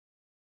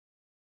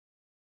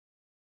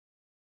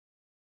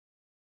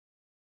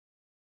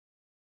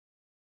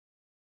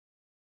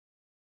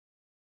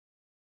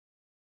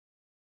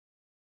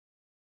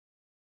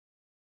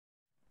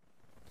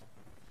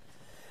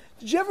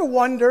Did you ever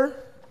wonder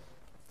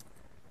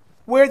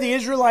where the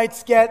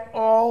Israelites get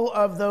all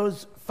of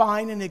those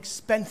fine and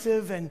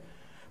expensive and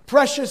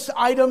precious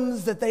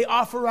items that they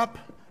offer up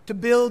to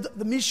build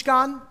the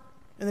Mishkan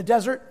in the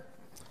desert?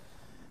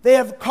 They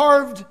have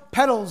carved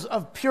petals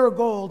of pure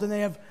gold, and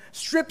they have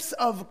strips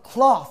of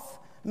cloth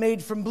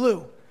made from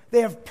blue.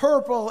 They have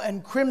purple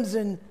and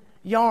crimson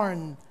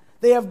yarn.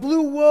 They have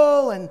blue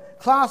wool and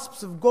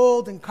clasps of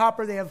gold and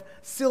copper. They have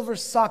silver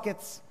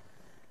sockets.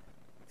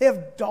 They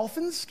have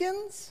dolphin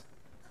skins.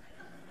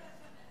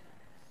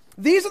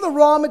 These are the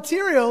raw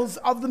materials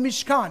of the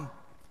Mishkan,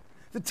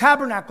 the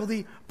tabernacle,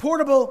 the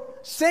portable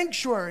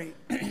sanctuary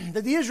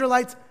that the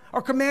Israelites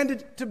are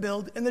commanded to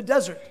build in the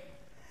desert.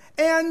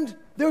 And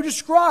they're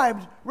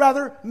described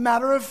rather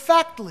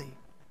matter-of-factly,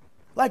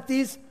 like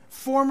these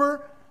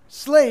former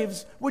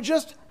slaves would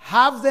just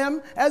have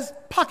them as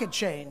pocket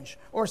change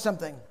or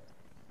something.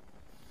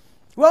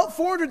 Well,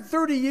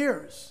 430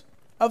 years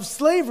of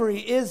slavery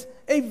is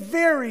a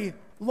very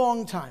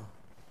long time,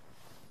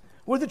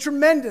 with a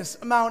tremendous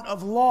amount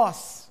of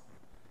loss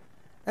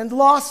and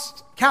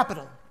lost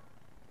capital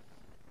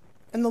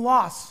and the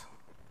loss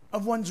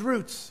of one's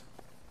roots.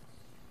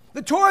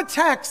 The Torah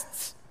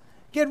texts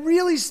get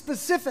really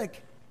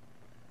specific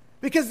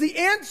because the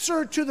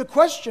answer to the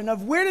question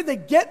of where did they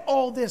get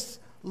all this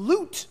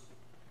loot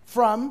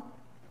from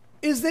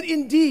is that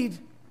indeed,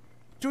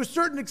 to a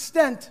certain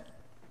extent,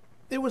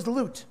 it was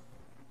loot.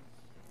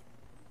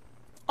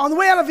 On the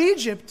way out of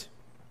Egypt,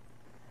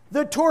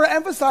 the Torah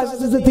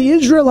emphasizes that the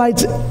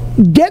Israelites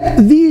get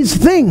these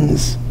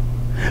things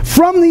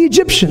from the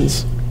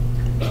Egyptians.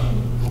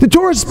 The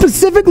Torah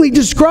specifically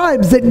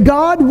describes that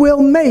God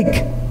will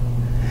make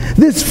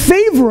this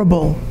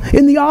favorable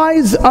in the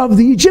eyes of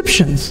the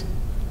Egyptians.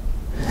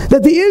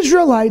 That the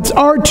Israelites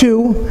are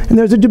to, and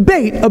there's a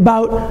debate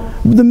about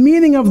the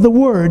meaning of the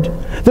word,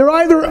 they're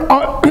either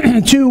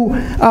to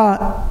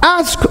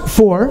ask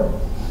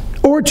for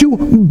or to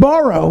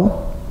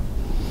borrow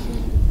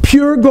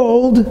pure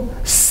gold,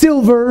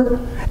 silver,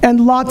 and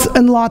lots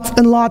and lots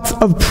and lots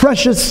of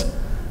precious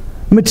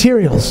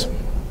materials.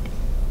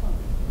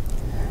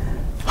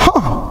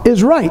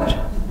 Is right.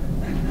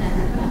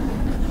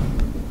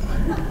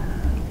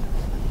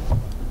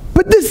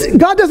 But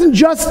God doesn't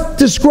just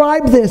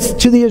describe this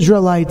to the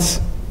Israelites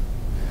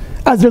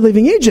as they're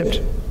leaving Egypt.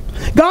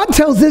 God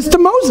tells this to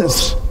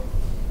Moses.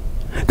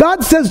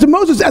 God says to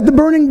Moses at the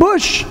burning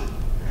bush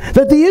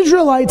that the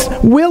Israelites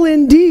will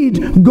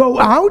indeed go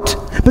out,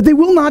 but they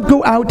will not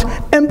go out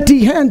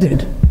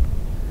empty-handed.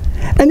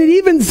 And it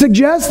even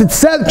suggests, it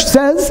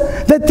says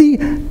that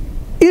the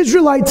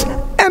Israelites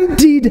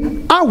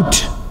emptied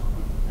out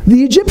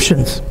the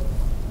Egyptians.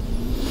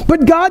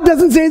 But God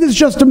doesn't say this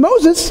just to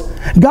Moses.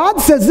 God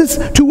says this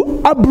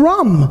to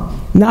Abram,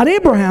 not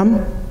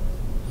Abraham.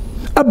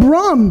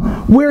 Abram,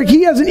 where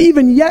he hasn't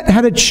even yet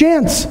had a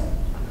chance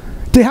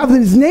to have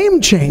his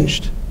name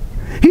changed.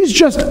 He's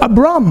just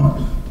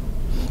Abram.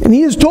 And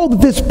he is told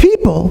that this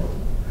people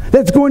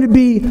that's going to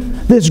be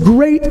this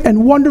great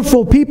and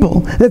wonderful people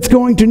that's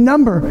going to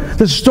number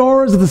the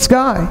stars of the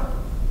sky.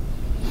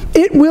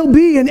 It will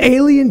be an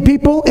alien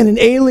people in an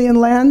alien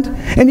land,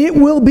 and it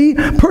will be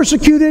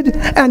persecuted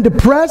and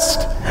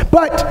oppressed,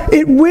 but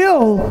it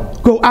will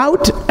go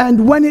out,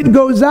 and when it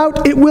goes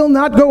out, it will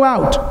not go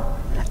out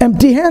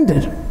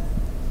empty-handed.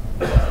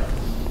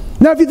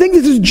 Now, if you think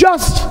this is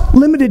just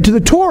limited to the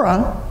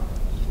Torah,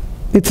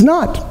 it's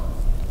not.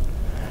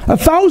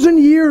 1,000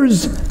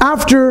 years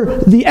after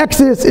the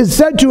Exodus is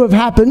said to have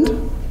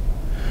happened,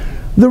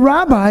 the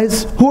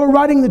rabbis who are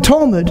writing the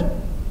Talmud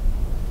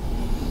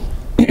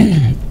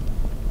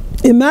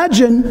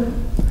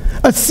imagine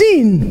a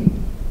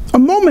scene, a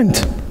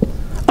moment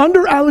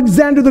under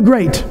Alexander the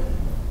Great,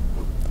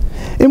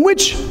 in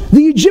which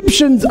the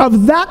Egyptians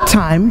of that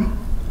time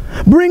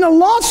bring a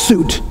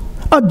lawsuit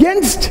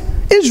against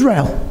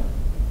Israel.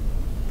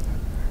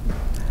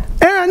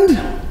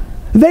 And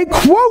they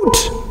quote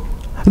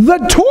the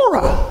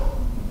Torah.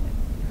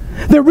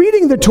 They're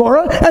reading the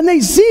Torah, and they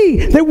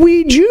see that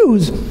we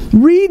Jews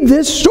read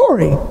this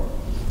story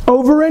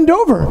over and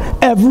over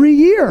every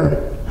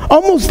year.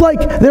 Almost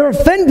like they're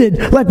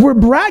offended, like we're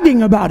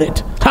bragging about it.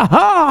 Ha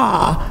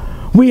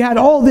ha! We had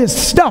all this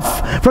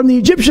stuff from the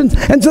Egyptians.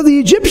 And so the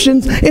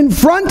Egyptians, in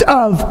front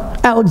of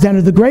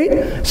Alexander the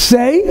Great,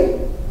 say,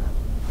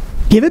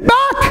 give it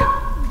back.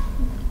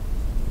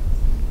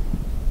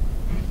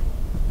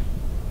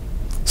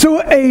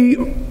 So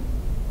a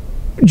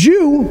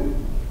Jew,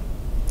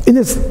 in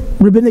this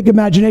rabbinic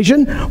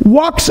imagination,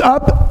 walks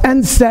up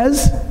and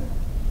says,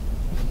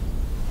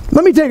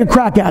 let me take a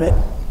crack at it.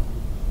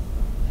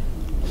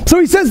 So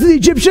he says to the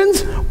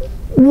Egyptians,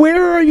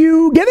 where are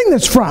you getting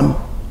this from?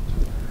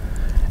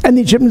 And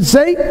the Egyptians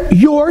say,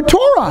 your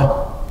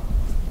Torah.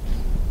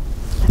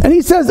 And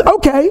he says,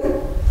 okay,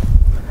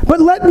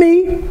 but let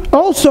me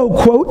also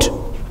quote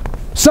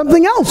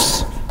something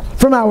else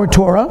from our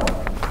Torah.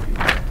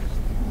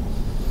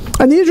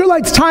 And the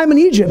Israelites' time in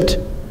Egypt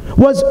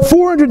was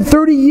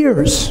 430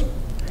 years.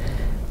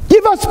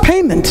 Give us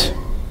payment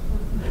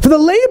for the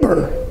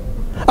labor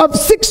of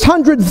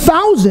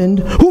 600,000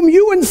 whom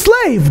you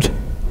enslaved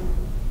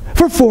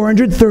for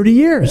 430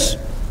 years.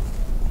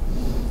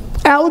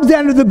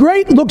 Alexander the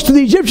Great looks to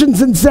the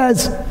Egyptians and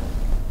says,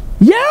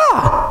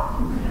 yeah!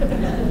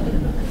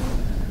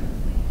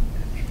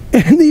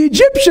 And the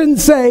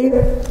Egyptians say,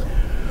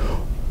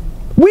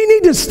 we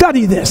need to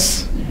study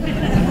this.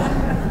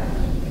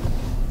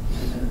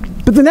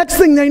 But the next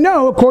thing they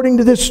know, according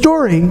to this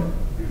story,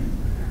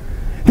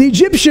 the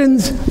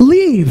Egyptians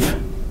leave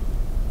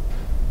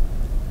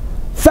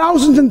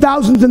thousands and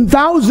thousands and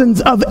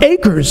thousands of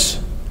acres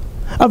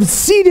of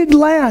seeded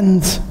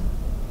lands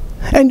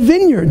and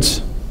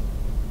vineyards.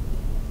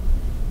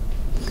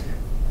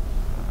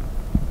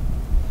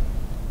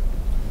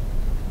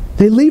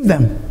 They leave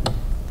them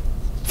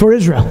for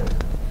Israel.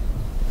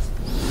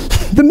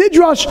 The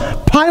Midrash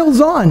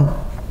piles on.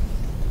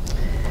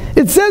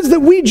 It says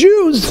that we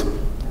Jews,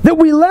 that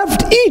we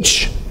left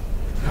each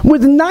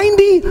with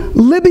 90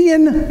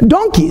 Libyan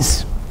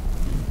donkeys,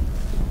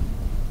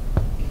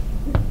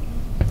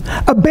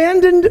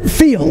 abandoned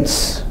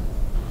fields,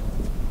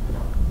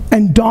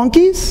 and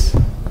donkeys,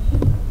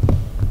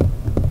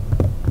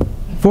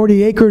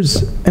 40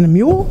 acres and a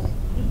mule.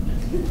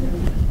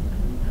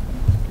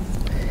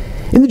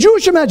 In the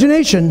Jewish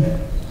imagination,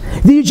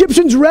 the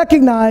Egyptians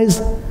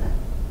recognized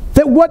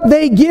that what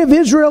they give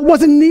Israel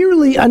wasn't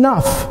nearly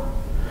enough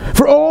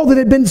for all that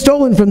had been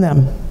stolen from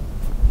them.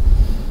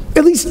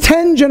 At least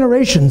 10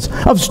 generations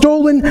of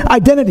stolen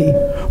identity,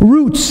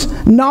 roots,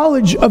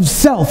 knowledge of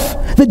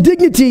self, the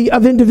dignity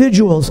of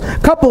individuals,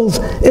 couples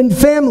and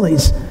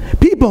families,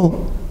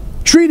 people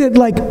treated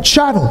like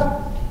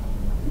chattel.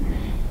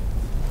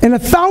 And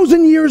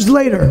 1,000 years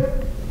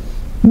later,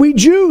 we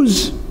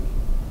Jews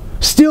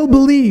still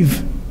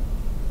believe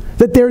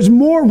that there's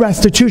more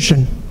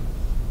restitution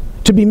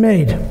to be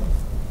made.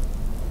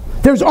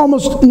 There's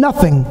almost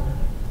nothing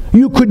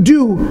you could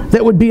do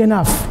that would be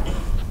enough.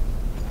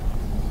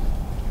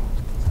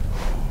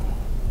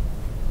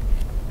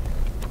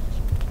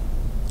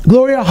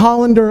 Gloria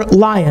Hollander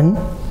Lyon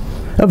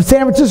of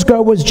San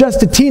Francisco was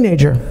just a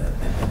teenager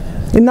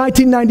in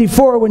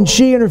 1994 when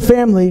she and her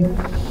family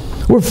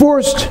were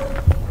forced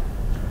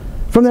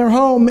from their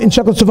home in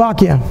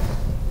Czechoslovakia,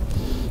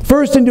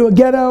 first into a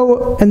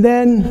ghetto and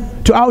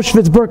then to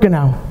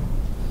Auschwitz-Birkenau.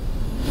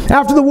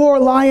 After the war,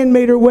 Lyon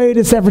made her way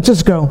to San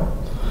Francisco,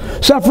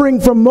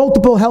 suffering from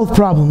multiple health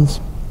problems.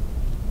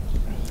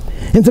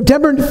 In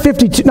September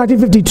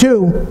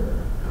 1952,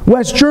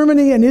 West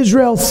Germany and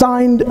Israel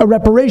signed a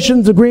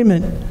reparations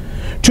agreement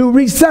to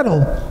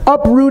resettle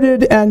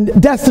uprooted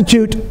and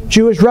destitute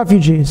Jewish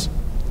refugees.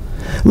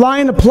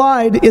 Lyon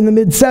applied in the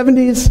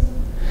mid-70s,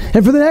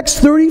 and for the next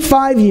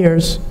 35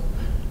 years,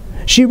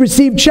 she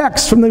received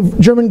checks from the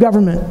German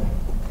government.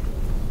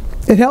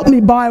 It helped me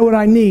buy what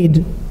I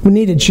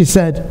needed, she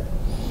said.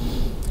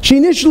 She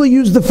initially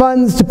used the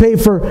funds to pay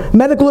for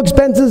medical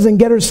expenses and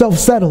get herself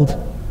settled.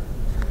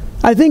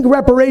 I think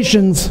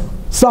reparations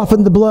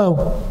softened the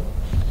blow.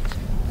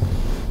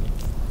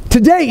 To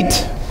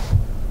date,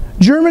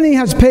 Germany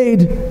has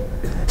paid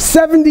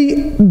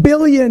 $70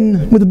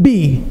 billion, with a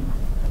B,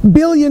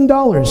 billion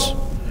dollars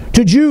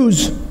to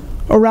Jews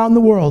around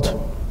the world.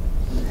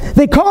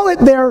 They call it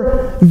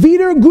their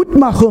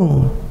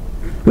Wiedergutmachung,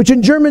 which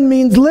in German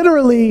means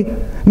literally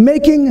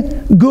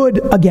making good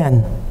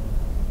again.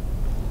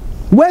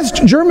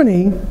 West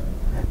Germany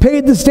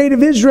paid the state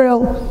of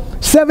Israel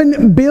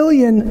 $7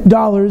 billion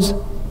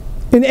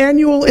in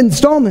annual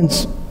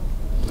installments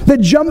that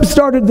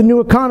jump-started the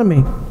new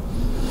economy.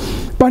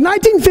 By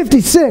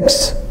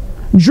 1956,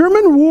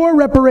 German war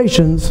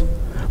reparations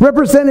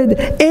represented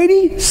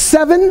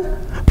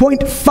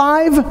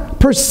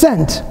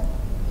 87.5%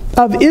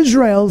 of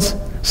Israel's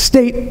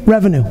state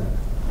revenue.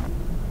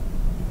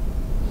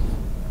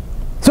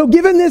 So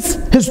given this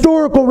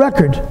historical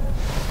record,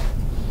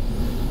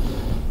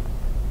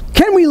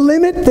 can we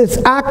limit this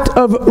act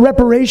of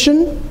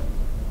reparation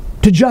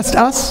to just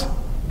us?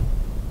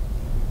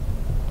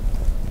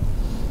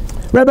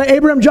 Rabbi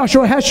Abraham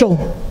Joshua Heschel,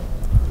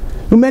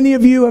 who many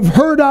of you have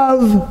heard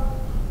of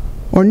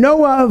or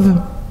know of,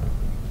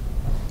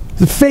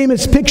 the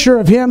famous picture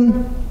of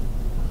him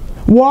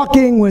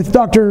walking with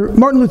Dr.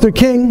 Martin Luther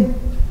King,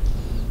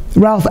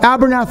 Ralph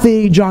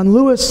Abernathy, John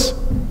Lewis,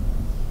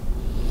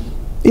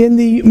 in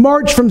the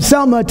march from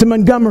Selma to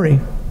Montgomery.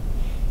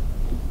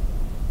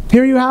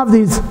 Here you have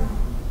these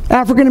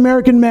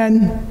African-American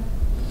men,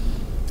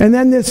 and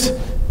then this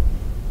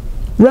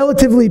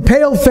relatively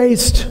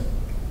pale-faced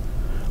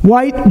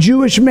white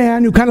Jewish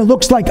man who kind of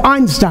looks like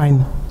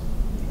Einstein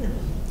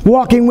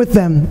walking with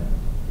them.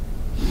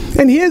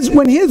 And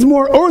when his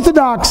more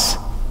orthodox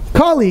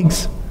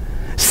colleagues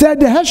said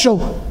to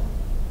Heschel,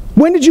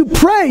 "When did you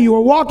pray? You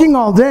were walking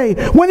all day.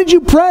 When did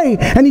you pray?"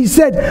 And he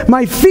said,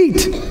 "My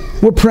feet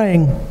were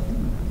praying."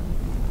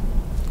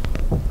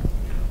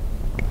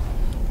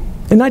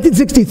 In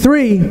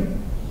 1963,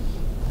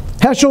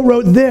 Heschel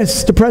wrote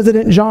this to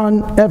President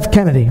John F.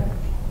 Kennedy: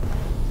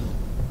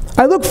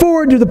 "I look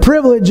forward to the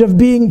privilege of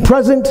being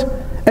present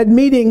at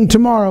meeting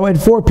tomorrow at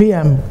 4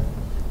 p.m.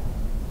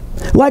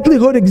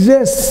 Likelihood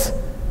exists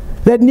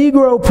that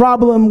Negro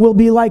problem will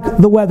be like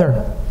the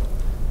weather.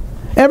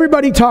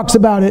 Everybody talks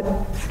about it,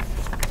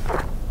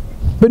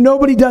 but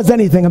nobody does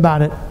anything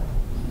about it.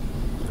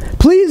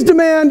 Please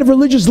demand of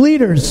religious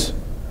leaders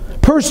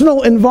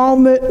personal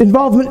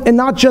involvement and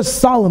not just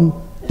solemn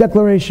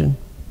declaration.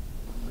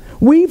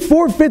 We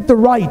forfeit the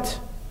right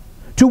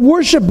to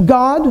worship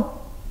God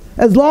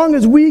as long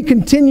as we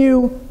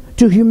continue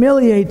to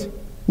humiliate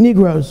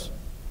Negroes.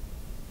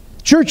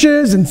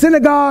 Churches and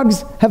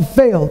synagogues have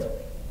failed.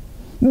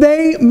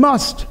 They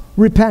must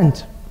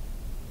repent.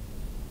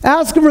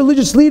 Ask of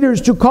religious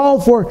leaders to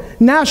call for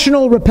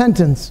national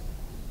repentance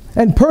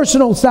and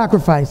personal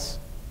sacrifice.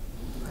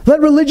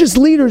 Let religious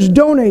leaders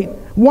donate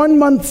 1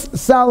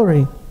 month's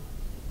salary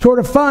toward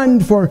a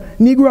fund for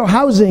Negro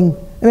housing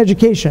and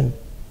education.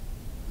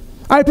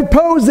 I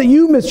propose that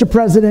you, Mr.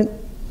 President,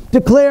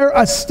 declare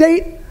a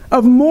state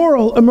of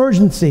moral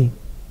emergency.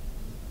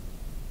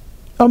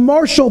 A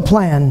Marshall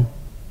Plan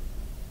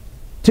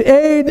to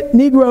aid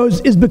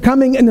Negroes is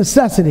becoming a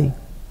necessity.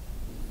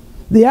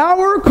 The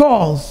hour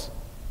calls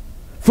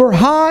for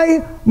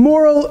high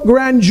moral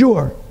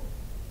grandeur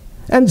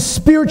and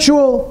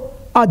spiritual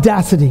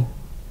audacity.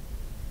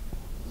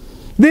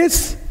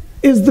 This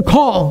is the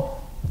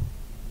call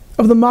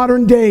of the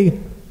modern day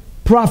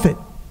prophet.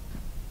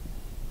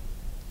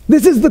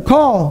 This is the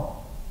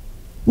call,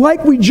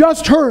 like we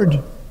just heard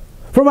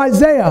from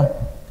Isaiah,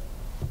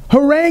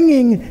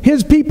 haranguing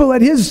his people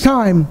at his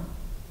time,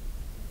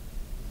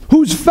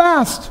 whose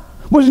fast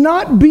was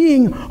not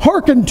being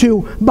hearkened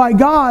to by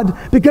God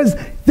because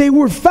they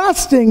were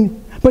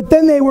fasting, but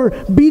then they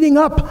were beating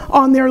up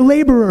on their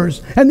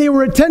laborers, and they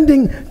were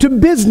attending to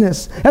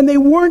business, and they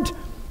weren't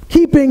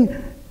keeping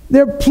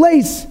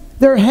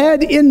their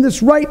head in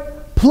this right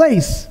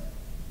place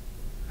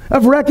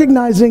of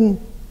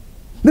recognizing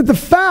that the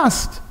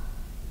fast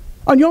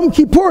on Yom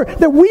Kippur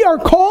that we are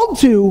called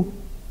to,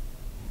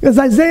 as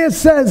Isaiah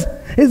says,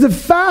 is a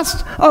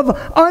fast of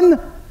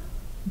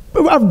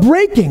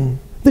breaking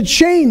the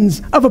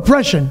chains of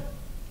oppression.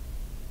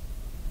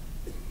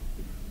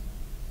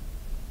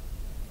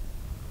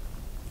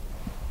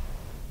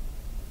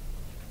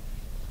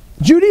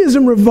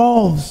 Judaism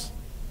revolves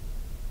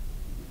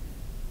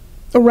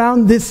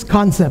around this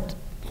concept.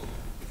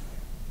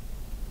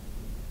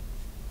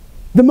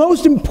 The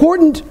most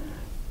important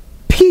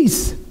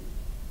piece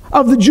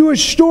of the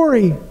Jewish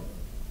story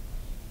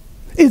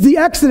is the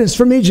Exodus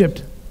from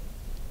Egypt.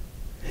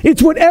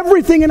 It's what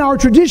everything in our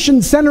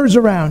tradition centers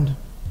around.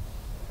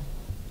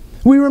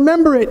 We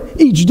remember it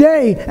each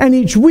day and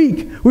each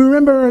week. We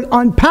remember it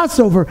on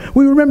Passover.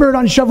 We remember it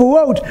on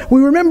Shavuot.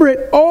 We remember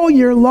it all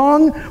year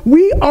long.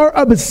 We are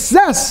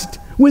obsessed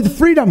with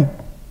freedom.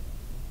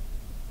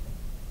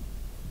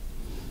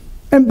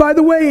 And by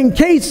the way, in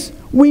case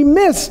we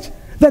missed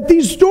that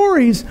these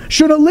stories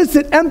should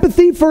elicit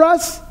empathy for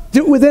us,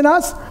 within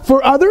us,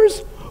 for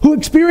others who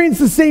experience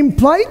the same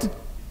plight,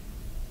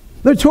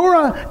 the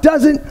Torah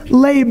doesn't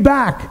lay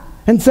back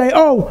and say,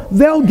 oh,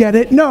 they'll get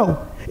it.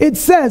 No. It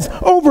says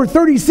over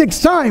 36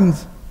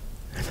 times,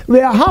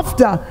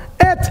 Ve'ahavta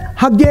et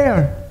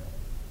hager.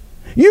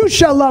 You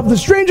shall love the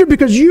stranger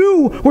because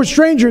you were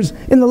strangers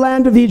in the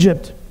land of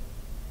Egypt.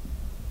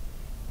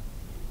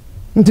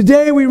 And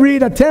today we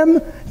read,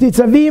 Atem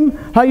titzavim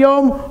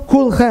hayom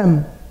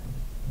kulchem.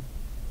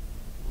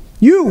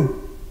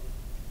 You,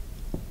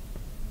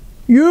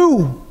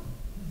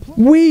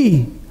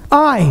 we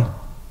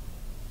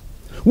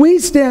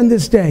stand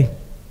this day,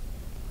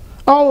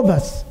 all of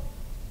us,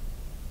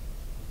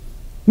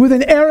 with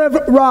an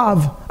Erev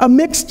Rav, a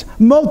mixed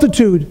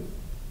multitude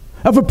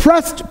of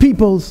oppressed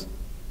peoples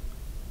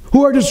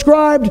who are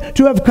described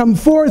to have come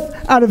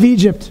forth out of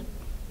Egypt.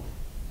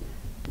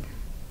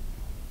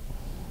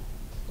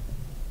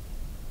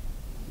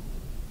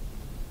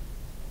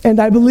 And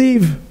I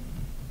believe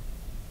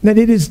that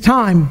it is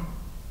time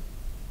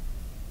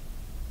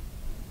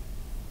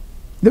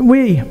that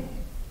we,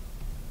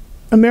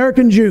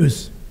 American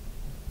Jews,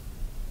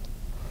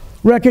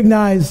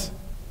 recognize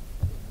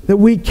that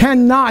we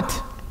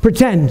cannot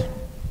pretend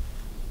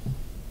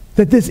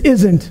that this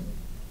isn't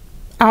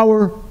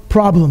our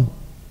problem.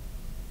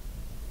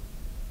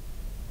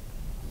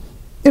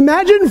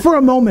 Imagine for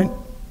a moment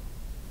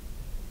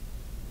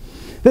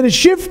that a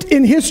shift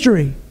in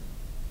history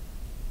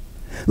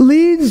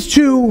leads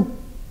to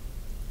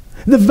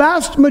the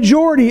vast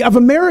majority of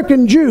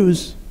American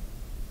Jews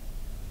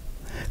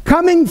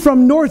coming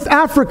from North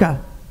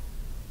Africa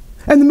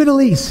and the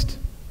Middle East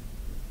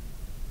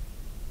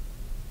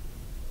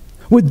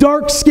with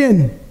dark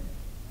skin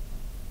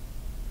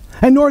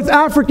and North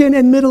African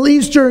and Middle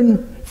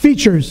Eastern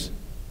features.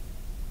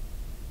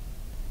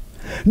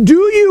 Do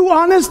you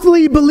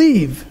honestly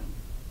believe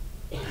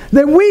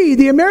that we,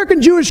 the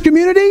American Jewish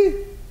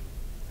community,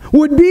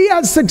 would be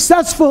as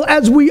successful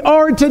as we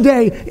are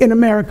today in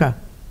America?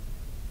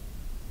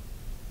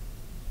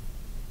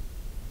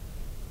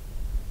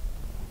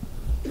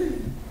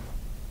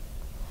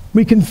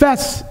 We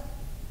confess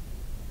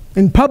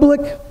in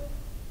public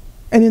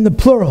and in the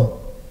plural.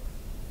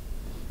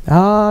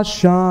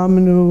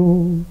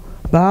 Ashamnu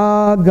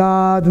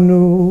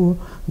Bagadnu,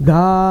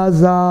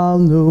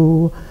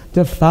 Gazalnu,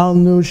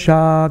 Tefalnu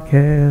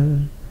Shaker.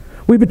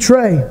 We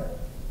betray,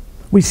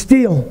 we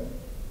steal,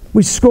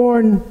 we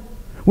scorn,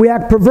 we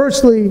act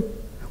perversely,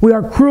 we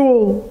are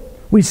cruel,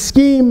 we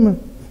scheme,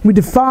 we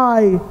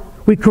defy,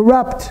 we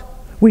corrupt,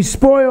 we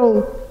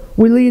spoil,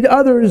 we lead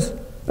others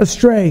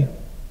astray.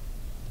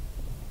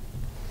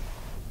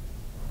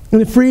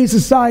 In a free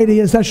society,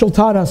 as Heschel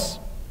taught us,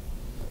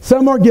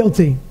 some are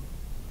guilty,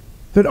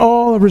 but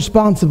all are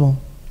responsible.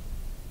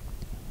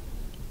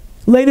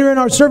 Later in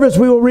our service,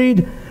 we will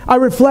read, I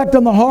reflect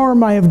on the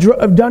harm I have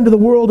done to the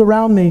world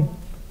around me.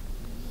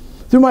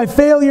 Through my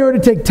failure to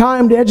take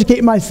time to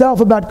educate myself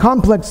about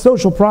complex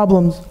social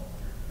problems,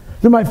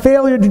 through my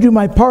failure to do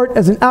my part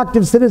as an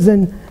active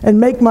citizen and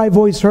make my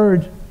voice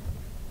heard,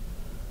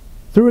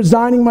 through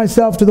resigning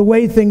myself to the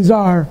way things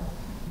are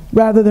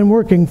rather than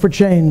working for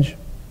change,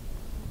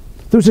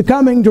 through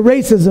succumbing to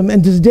racism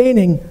and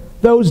disdaining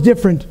those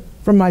different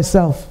from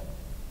myself.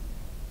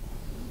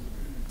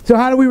 So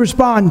how do we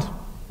respond?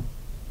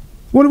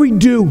 What do we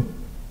do?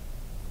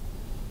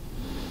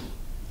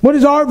 What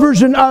is our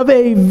version of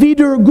a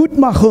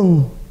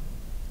Wiedergutmachung,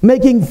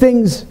 making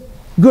things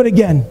good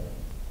again?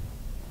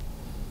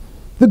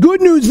 The good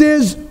news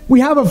is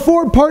we have a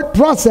 4-part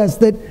process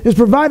that is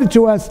provided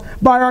to us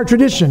by our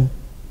tradition.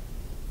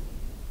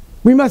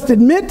 We must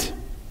admit,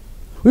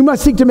 we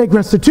must seek to make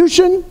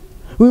restitution,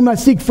 we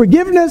must seek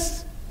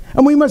forgiveness,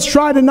 and we must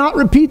try to not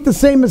repeat the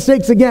same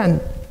mistakes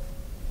again.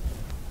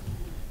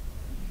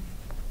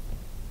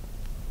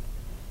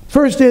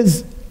 First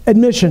is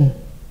admission.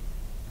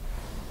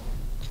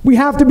 We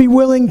have to be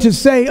willing to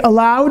say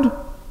aloud,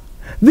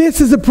 this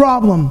is a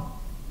problem.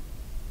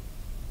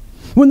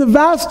 When the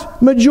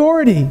vast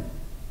majority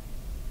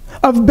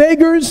of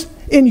beggars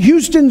in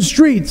Houston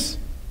streets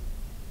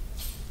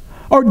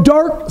are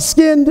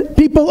dark-skinned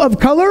people of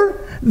color,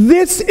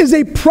 this is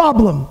a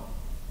problem.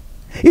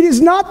 It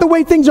is not the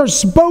way things are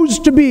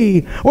supposed to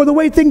be or the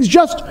way things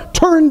just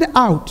turned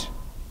out.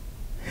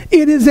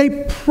 It is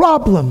a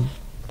problem.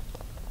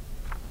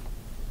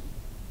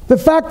 The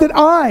fact that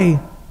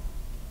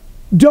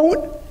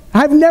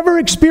I've never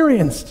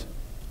experienced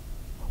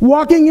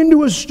walking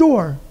into a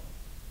store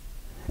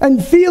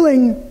and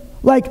feeling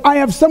like I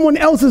have someone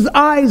else's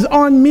eyes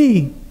on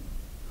me,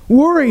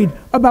 worried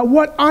about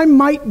what I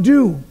might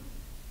do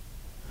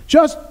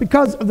just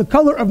because of the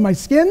color of my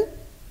skin,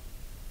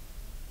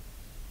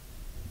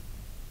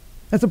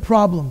 that's a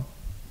problem.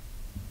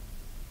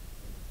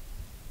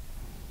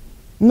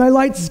 My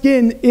light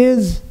skin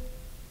is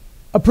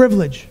a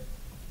privilege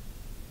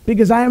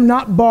because I am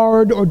not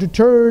barred or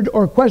deterred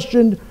or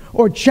questioned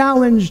or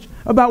challenged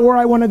about where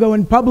I want to go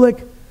in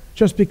public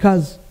just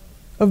because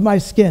of my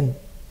skin.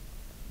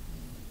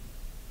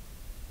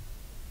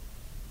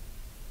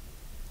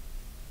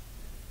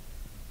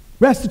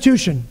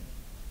 Restitution.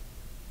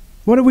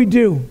 What do we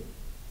do?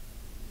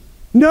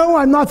 No,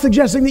 I'm not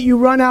suggesting that you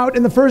run out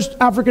and the first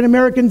African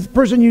American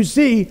person you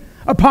see,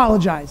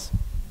 apologize.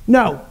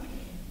 No,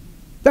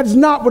 that's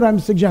not what I'm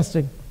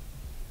suggesting.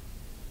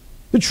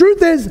 The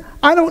truth is,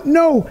 I don't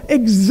know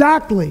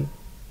exactly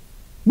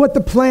what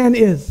the plan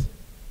is.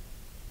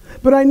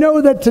 But I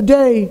know that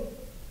today,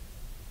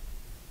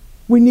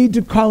 we need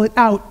to call it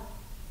out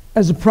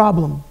as a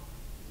problem.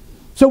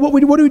 So what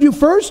do we do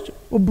first?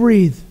 We'll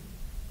breathe.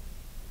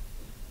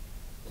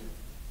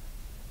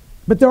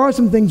 But there are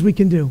some things we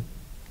can do.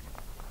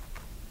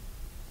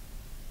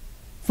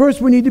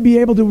 First, we need to be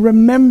able to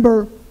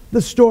remember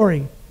the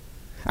story.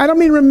 I don't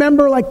mean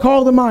remember like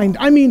call to mind.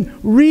 I mean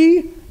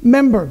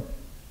remember.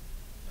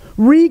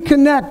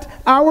 Reconnect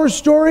our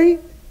story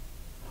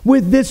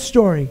with this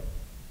story.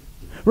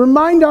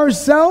 Remind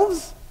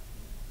ourselves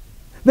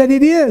that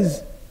it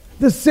is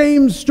the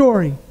same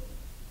story.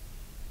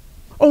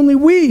 Only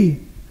we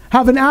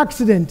have an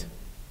accident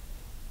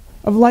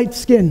of light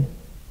skin.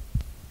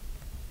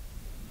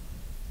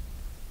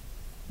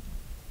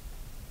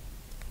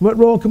 What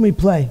role can we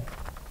play?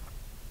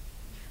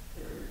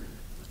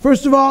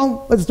 First of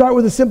all, let's start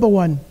with a simple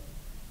one.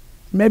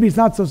 Maybe it's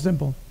not so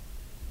simple.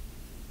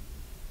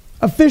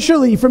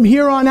 Officially, from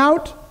here on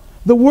out,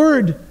 the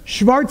word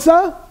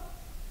Schwarze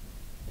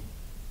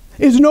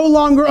is no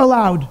longer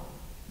allowed.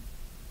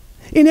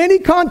 In any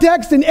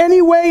context, in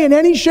any way, in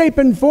any shape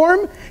and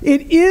form,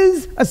 it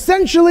is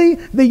essentially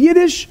the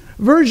Yiddish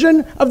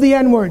version of the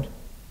N-word.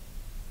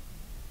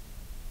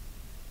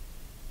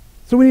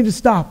 So we need to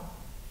stop.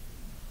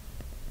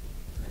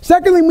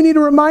 Secondly, we need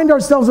to remind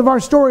ourselves of our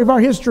story, of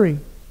our history.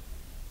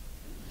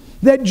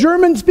 That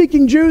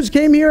German-speaking Jews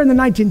came here in the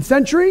 19th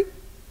century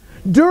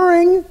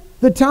during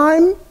the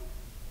time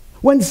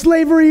when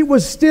slavery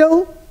was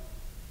still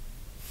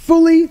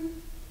fully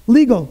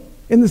legal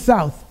in the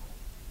South.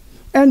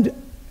 And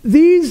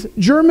these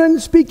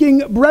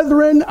German-speaking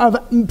brethren of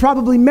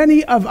probably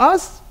many of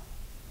us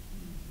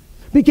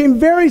became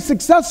very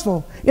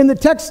successful in the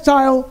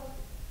textile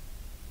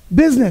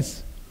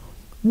business.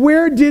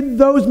 Where did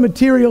those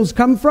materials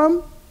come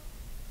from?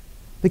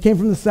 They came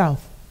from the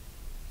South.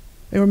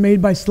 They were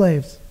made by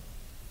slaves.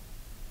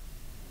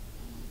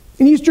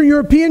 in Eastern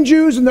European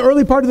Jews in the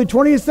early part of the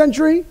 20th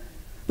century,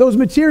 those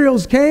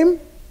materials came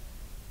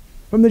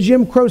from the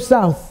Jim Crow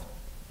South.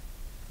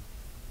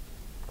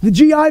 The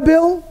GI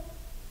Bill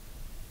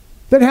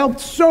that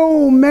helped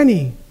so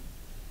many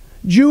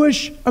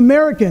Jewish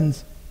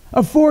Americans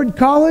afford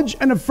college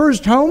and a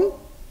first home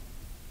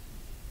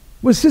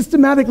was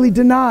systematically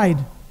denied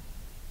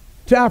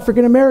to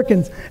African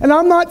Americans. And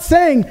I'm not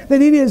saying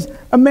that it is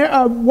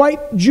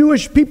white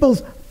Jewish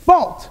people's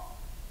fault.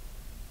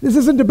 This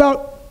isn't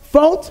about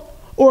fault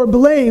or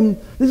blame.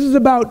 This is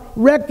about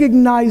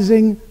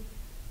recognizing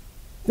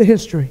the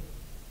history.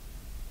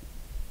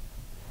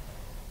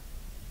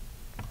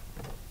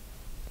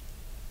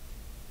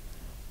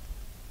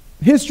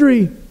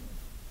 History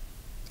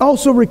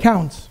also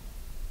recounts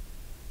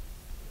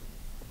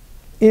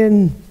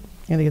I'm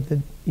going to get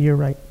the year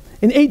right.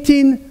 In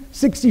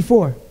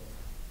 1864,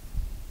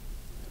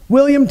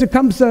 William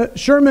Tecumseh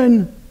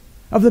Sherman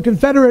of the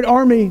Confederate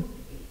Army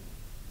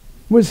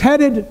was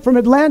headed from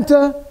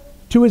Atlanta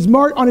to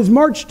on his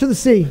march to the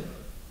sea.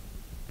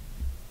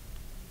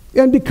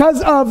 And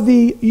because of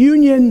the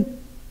Union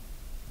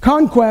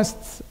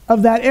conquests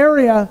of that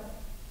area,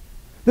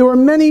 there were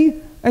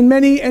many and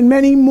many and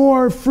many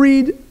more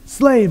freed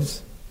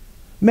slaves.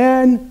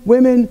 Men,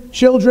 women,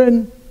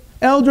 children,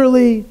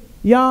 elderly,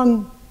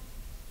 young,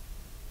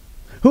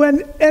 who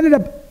ended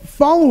up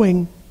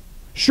following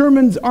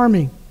Sherman's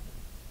army.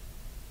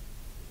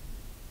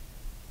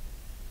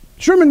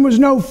 Sherman was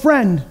no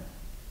friend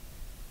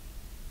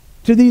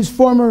to these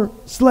former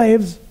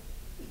slaves.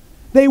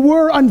 They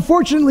were,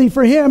 unfortunately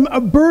for him, a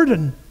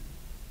burden.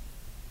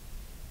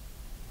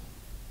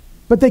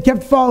 But they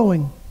kept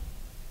following.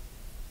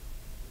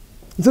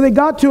 And so they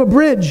got to a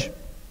bridge.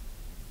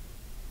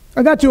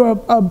 I got to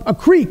a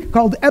creek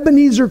called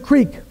Ebenezer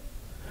Creek,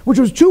 which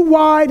was too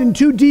wide and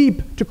too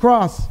deep to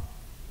cross.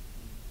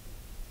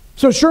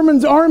 So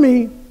Sherman's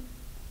army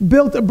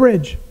built a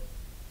bridge.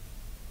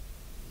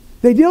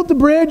 They built the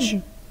bridge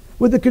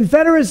with the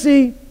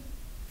Confederacy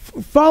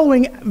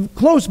following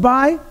close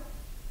by.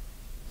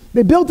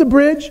 They built a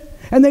bridge,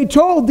 and they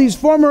told these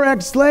former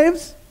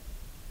ex-slaves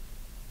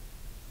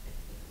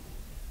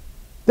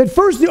that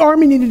first the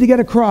army needed to get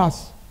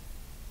across,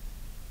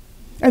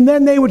 and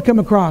then they would come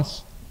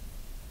across.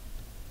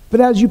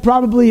 But as you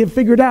probably have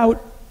figured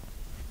out,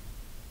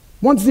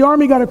 once the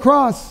army got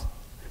across,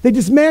 they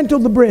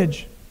dismantled the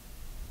bridge.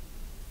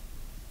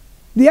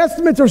 The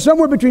estimates are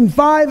somewhere between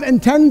 5,000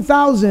 and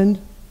 10,000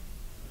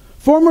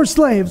 former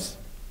slaves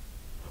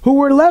who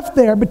were left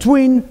there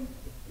between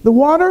the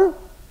water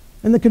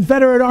and the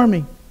Confederate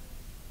Army.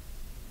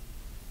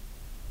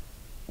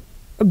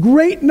 A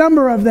great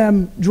number of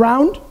them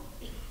drowned.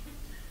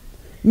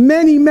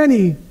 Many,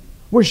 many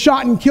were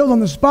shot and killed on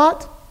the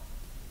spot,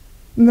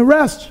 and the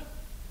rest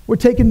were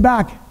taken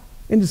back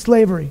into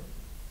slavery.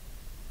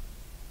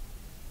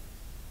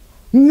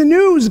 When the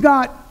news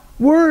got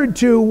word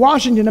to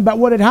Washington about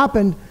what had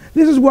happened,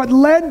 this is what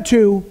led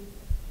to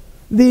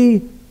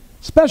the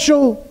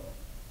special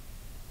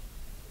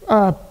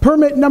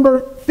permit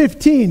number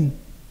 15,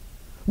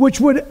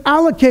 which would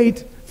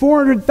allocate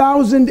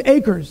 400,000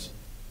 acres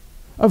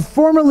of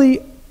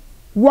formerly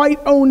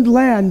white-owned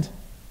land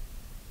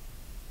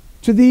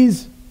to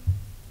these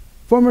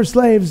former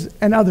slaves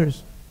and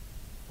others,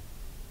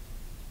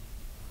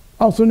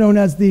 also known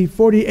as the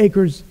 40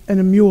 acres and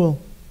a mule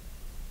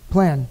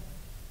plan.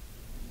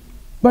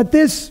 But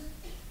this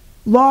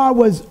law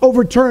was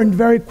overturned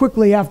very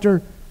quickly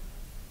after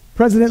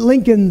President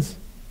Lincoln's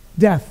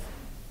death,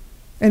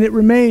 and it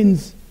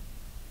remains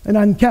an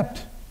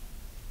unkept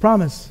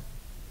promise.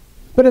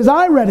 But as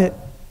I read it,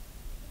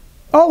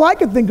 all I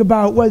could think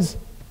about was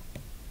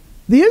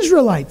the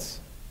Israelites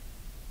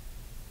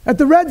at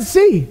the Red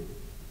Sea,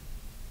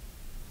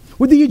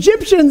 with the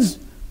Egyptians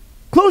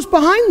close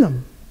behind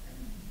them.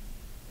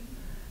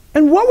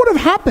 And what would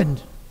have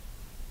happened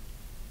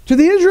to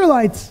the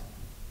Israelites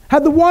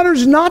had the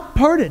waters not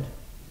parted?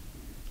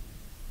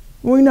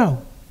 We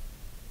know.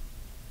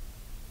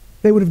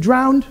 They would have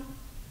drowned.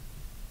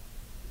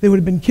 They would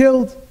have been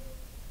killed.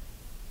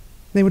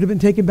 They would have been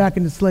taken back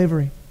into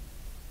slavery.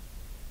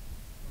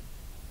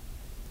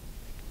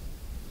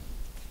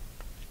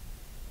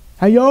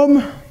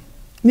 Hayom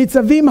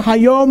nitzavim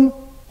hayom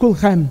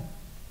kulchem.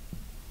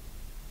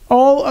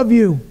 All of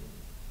you,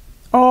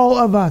 all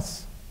of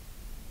us,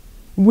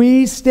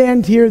 we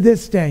stand here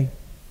this day.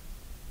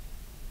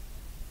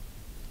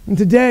 And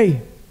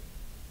today,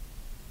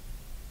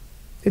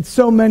 it's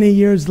so many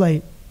years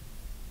late.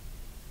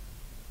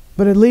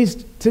 But at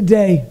least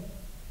today,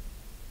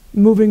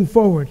 moving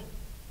forward,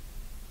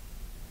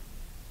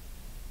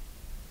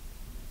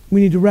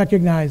 we need to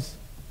recognize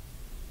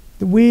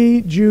that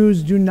we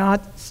Jews do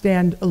not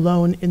stand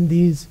alone in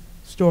these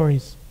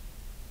stories.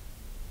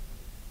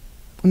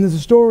 And there's the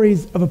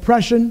stories of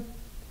oppression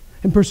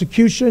and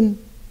persecution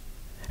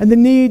and the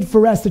need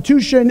for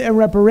restitution and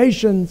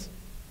reparations.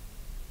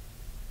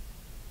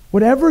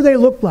 Whatever they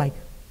look like,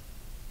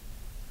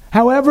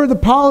 however the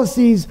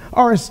policies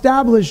are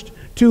established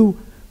to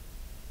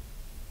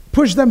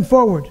push them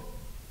forward.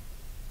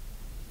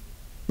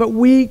 But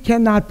we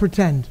cannot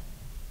pretend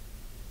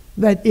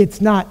that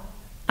it's not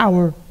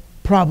our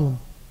problem.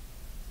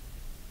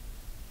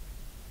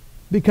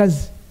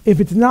 Because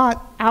if it's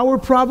not our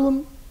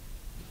problem,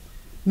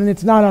 then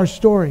it's not our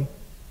story.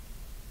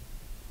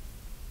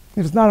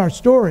 If it's not our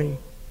story,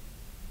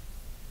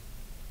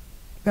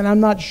 then I'm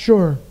not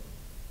sure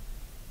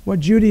what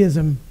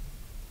Judaism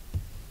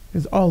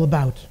is all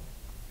about.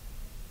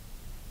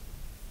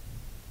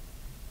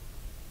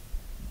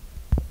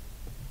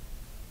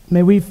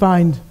 May we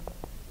find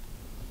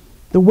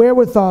the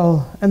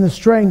wherewithal and the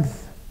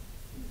strength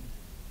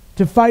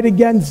to fight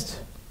against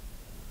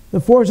the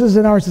forces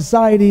in our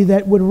society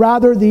that would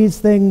rather these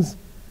things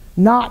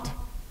not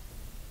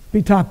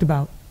be talked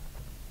about,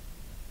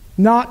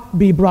 not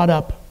be brought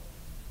up.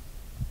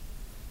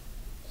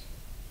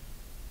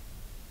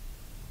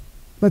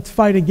 Let's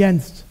fight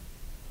against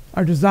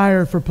our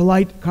desire for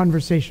polite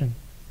conversation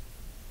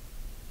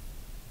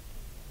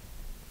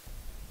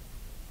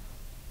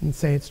and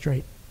say it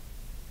straight.